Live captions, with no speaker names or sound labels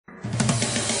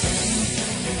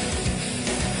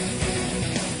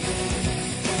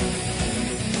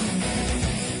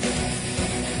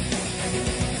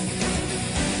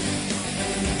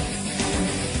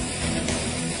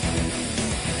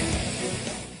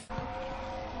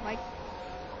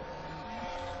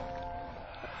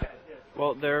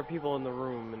Well, there are people in the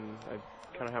room, and I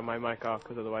kind of have my mic off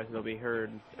because otherwise they'll be heard,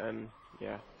 and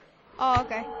yeah. Oh,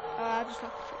 okay. I'll just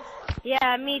talk to Chase.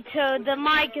 Yeah, me too. The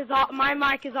mic is off. My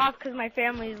mic is off because my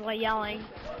family is like yelling.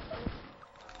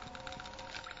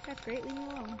 That's great. Leave me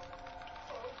alone.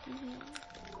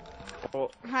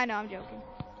 Well, I know, I'm joking.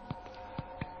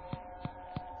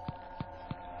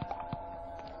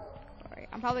 Alright,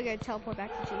 I'm probably gonna teleport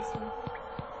back to Jason.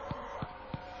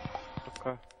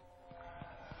 okay.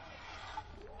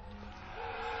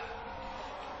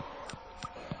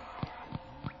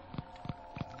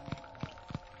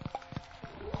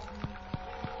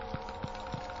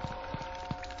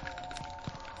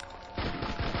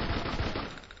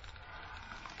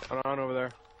 What's on over there?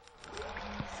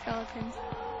 Skeletons.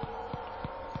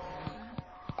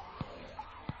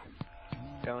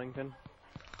 Skellington?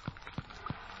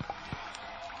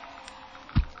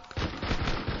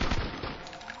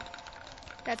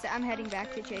 That's it, I'm heading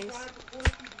back to Chase.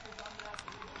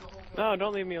 No,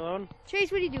 don't leave me alone.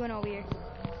 Chase, what are you doing over here?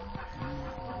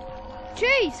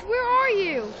 Chase, where are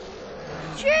you?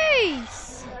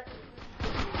 Chase!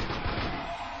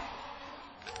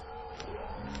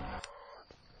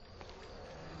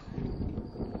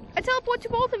 I teleport to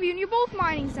both of you and you're both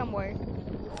mining somewhere.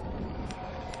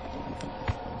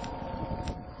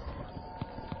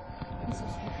 I'm so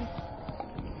stupid.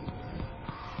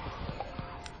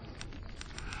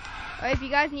 Alright, if you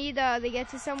guys need to get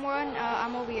to someone,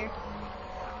 I'm over here.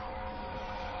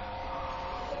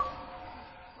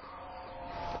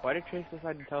 Why did Chase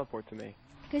decide to teleport to me?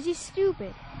 Because he's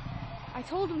stupid. I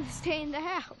told him to stay in the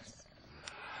house.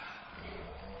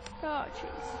 Oh,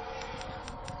 jeez.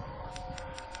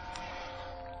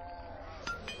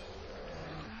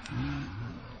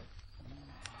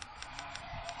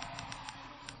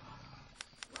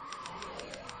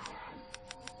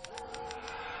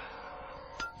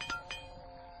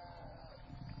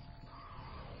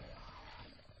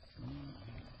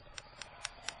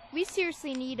 We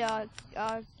seriously need a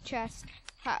chest.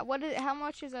 How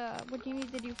much is what do you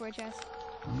need to do for a chest?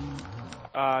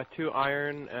 2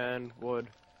 iron and wood.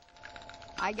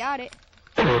 I got it.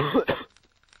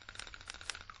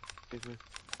 Excuse me.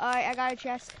 Alright, I got a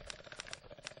chest.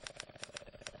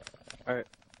 Alright.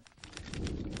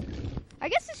 I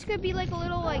guess this could be like a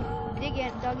little like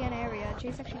dug in area.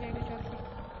 Chase actually did a good job.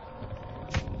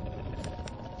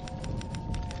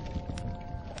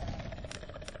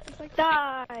 Like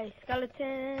Die,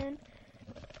 skeleton.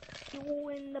 You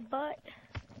in the butt.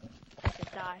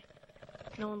 Just die.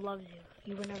 No one loves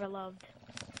you. You were never loved.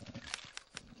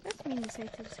 That's mean to say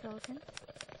to the skeleton.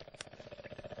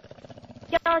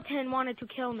 Skeleton wanted to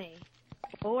kill me.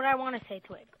 What would I want to say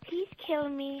to it? Please kill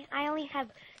me. I only have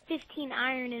 15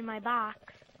 iron in my box.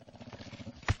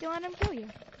 Don't let him kill you.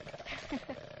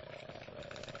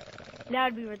 That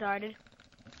would be retarded.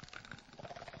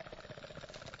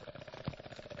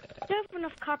 Do you have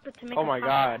enough copper to make Oh a my copper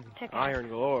god, pickaxe? iron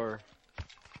galore.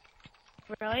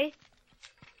 Really?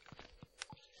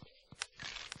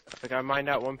 Like, I mined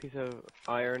out 1 piece of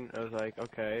iron, I was like,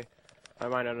 okay. I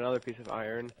mined out another piece of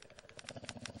iron.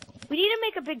 We need to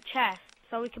make a big chest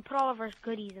so we can put all of our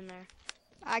goodies in there.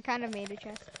 I kind of made a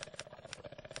chest.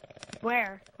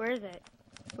 Where? Where is it?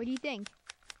 What do you think?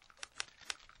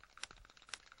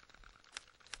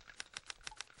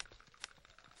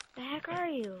 The heck are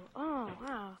you? Oh,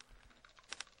 wow.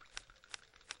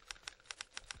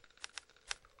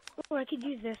 Oh, I could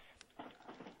use this.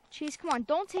 Chase, come on,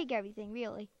 don't take everything,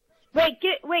 really. Wait,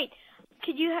 wait.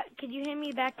 Could you hand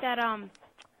me back that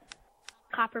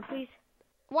copper, please?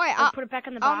 Why? I'll put it back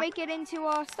in the box. I'll make it into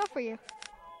stuff for you.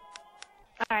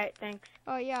 All right, thanks.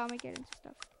 Oh yeah, I'll make it into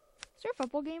stuff. Is there a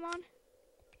football game on?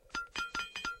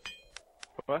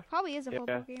 What? Probably is a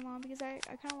football game on because I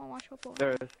kind of want to watch football.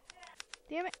 There it is.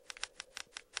 Damn it!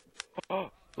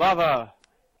 Oh, lava!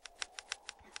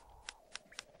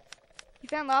 You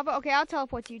found lava? Okay, I'll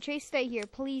teleport to you. Chase, stay here.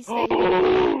 Please stay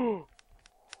here.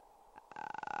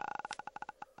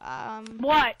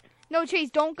 What? No, Chase,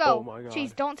 don't go. Oh my god.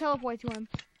 Chase, don't teleport to him.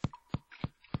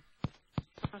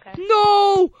 Okay.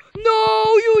 No!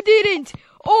 No, you didn't!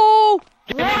 Oh!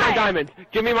 Give me my diamonds!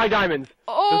 Give me my diamonds! Those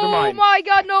are Oh mine. my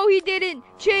god, no, he didn't!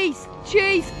 Chase!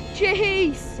 Chase!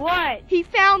 Chase! What? He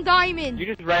found diamond! You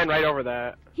just ran right over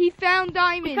that. He found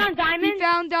diamond! He found diamond? He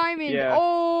found diamond! Yeah.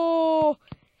 Oh!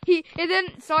 And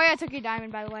then, sorry I took your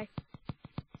diamond, by the way.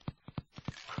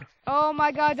 Oh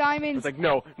my god, diamonds! It's like,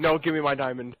 no, give me my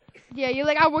diamond. Yeah, you're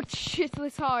like, I worked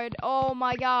shitless hard. Oh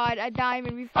my god, a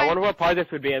diamond. We I find. wonder what part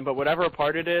this would be in, but whatever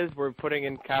part it is, we're putting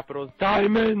in capitals,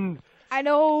 diamond! I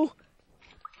know.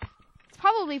 It's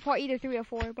probably part either 3 or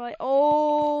 4, but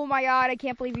oh my god, I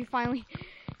can't believe we finally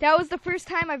That was the first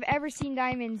time I've ever seen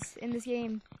diamonds in this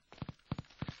game.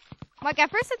 Like,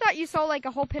 at first I thought you saw, like,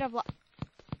 a whole pit of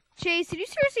Chase, did you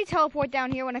seriously teleport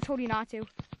down here when I told you not to?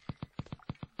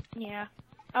 Yeah.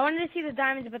 I wanted to see the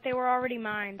diamonds, but they were already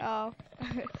mined. Oh.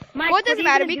 Mike, Well, it doesn't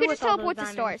matter. We could could just teleport to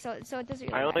store, so it doesn't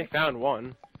really I only matter. found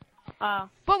one. Oh.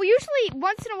 But we usually,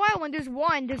 once in a while, when there's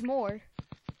one, there's more.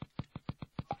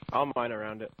 I'll mine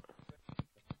around it.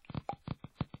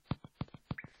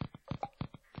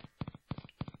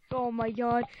 Oh my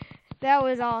god. That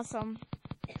was awesome.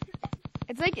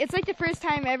 It's like the first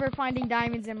time ever finding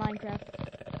diamonds in Minecraft.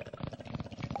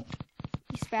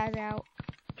 You spaz out.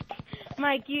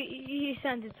 Mike, you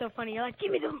sounded so funny. You're like,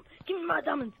 give me my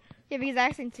diamonds. Yeah, because I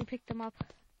accidentally picked them up.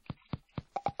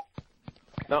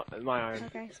 No, my iron.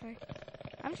 Okay, sorry.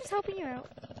 I'm just helping you out.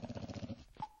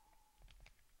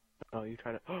 Oh, you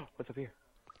trying to? Oh, what's up here?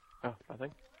 Oh,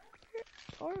 nothing.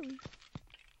 Or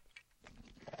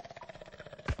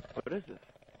What is this?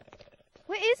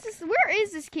 what is this? Where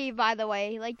is this cave, by the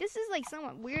way? Like, this is like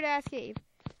somewhat weird ass cave.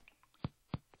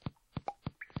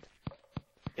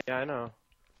 Yeah, I know.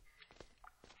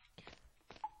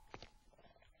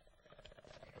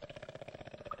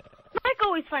 Mike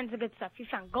always finds the good stuff. He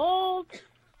found gold,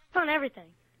 found everything.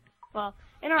 Well,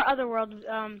 in our other world,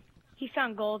 he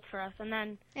found gold for us, and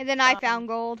then I found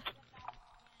gold.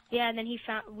 yeah, and then he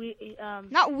found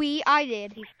Not we, I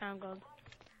did. he found gold.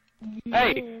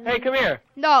 Hey, come here.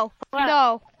 No, What?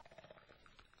 no,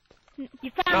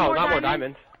 You found No, more not more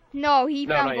diamonds? diamonds. no. He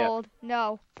No, found not yet. gold.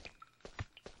 No.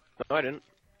 No, I didn't.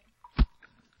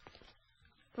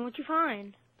 And what'd you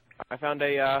find? I found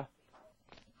a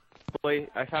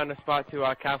I found a spot to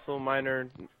CastleMiner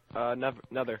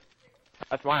nether.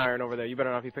 That's my iron over there. You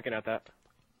better not be picking at that.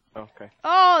 Oh, okay.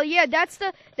 Oh yeah, that's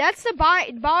the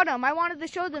bottom. I wanted to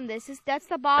show them this. That's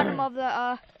the bottom of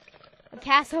the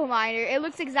CastleMiner. It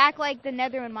looks exactly like the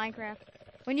Nether in Minecraft.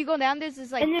 When you go down, there's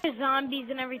this like And there's zombies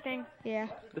and everything. yeah.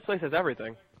 This place has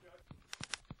everything.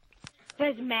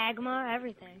 There's magma,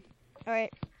 everything. All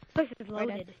right. This place is Right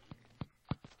loaded.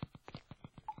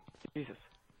 Jesus.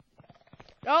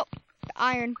 Oh,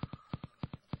 iron.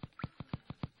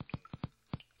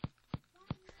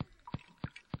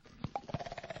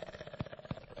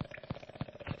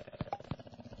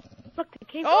 Look, the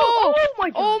cave. Oh! my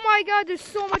god! Oh my God! There's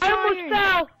so much I almost iron.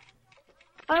 fell.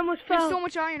 I almost There's fell. so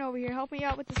much iron over here. Help me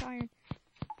out with this iron.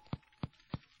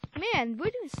 Man, we're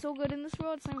doing so good in this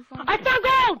world. It's not even fun. I found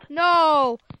gold.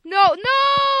 No! No!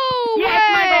 No!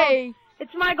 Yeah, way!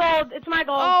 It's my gold. It's my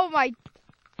gold. Oh my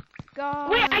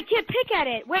God! Wait, I can't pick at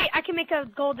it. Wait, I can make a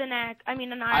golden axe. I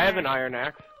mean, an iron. I have an axe. iron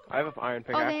axe. I have an iron Oh,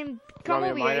 pickaxe. then come me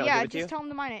to over mine here. it? I'll Yeah, give it to you? just tell him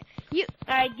to mine it. You.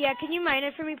 Yeah, can you mine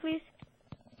it for me, please?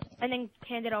 And then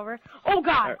hand it over. Oh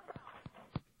god. Alright.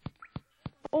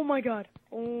 Oh my god.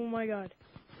 Oh my god.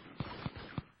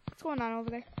 What's going on over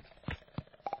there?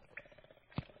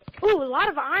 Ooh, a lot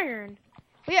of iron.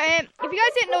 But yeah, and if you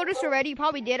guys didn't notice already, you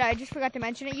probably did. I just forgot to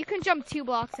mention it. You can jump 2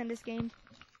 blocks in this game.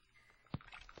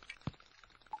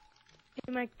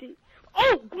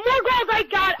 Oh, more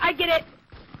gold! I get it.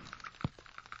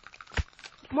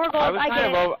 More gold! I was I kind get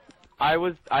of it. over.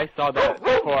 I saw that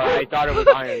before. I thought it was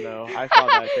iron though. I saw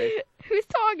that. Chase. Whose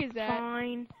dog is that?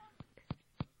 Fine.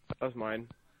 That was mine.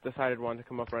 Decided wanted to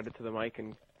come up right to the mic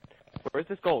and. Where's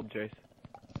this gold, Jace?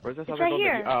 Where's this It's other right gold? that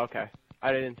here. you- Oh, okay.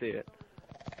 I didn't see it.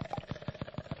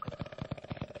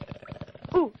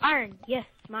 Ooh, iron. Yes,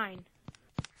 mine.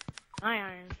 My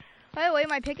iron. By the way,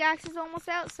 my pickaxe is almost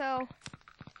out, so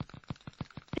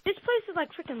This place is like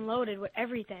freaking loaded with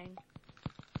everything.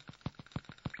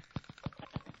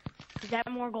 Is that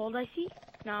more gold I see?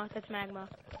 No, that's magma.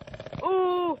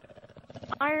 Ooh,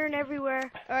 iron everywhere.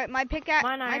 all right, my pickaxe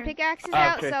Mine is Oh,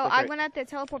 out, okay, so okay. I'm gonna have to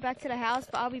teleport back to the house,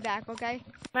 but I'll be back, okay?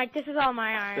 Mike, this is all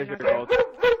my iron. There's your okay? gold.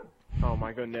 Oh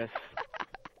my goodness.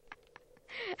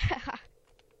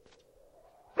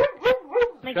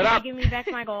 Mike, Shut can up. you give me back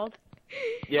my gold?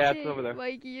 Yeah, it's over there.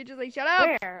 Mikey, you're just like, shut up.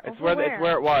 Where? It's Over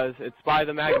where it was. It's by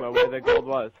the magma where the gold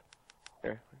was.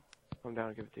 Here, come down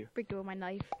and give it to you. Break through my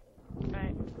knife.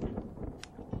 Alright.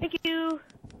 Thank you.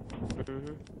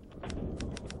 Mhm.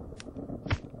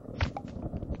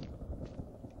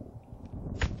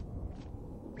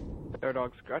 Their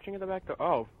dog scratching at the back door.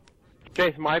 Oh,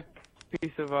 Chase, my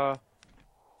piece of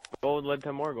gold led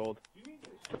to more gold.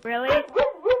 Really? I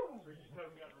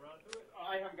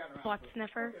haven't gotten around What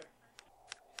sniffer?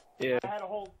 Yeah. I had a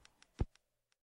whole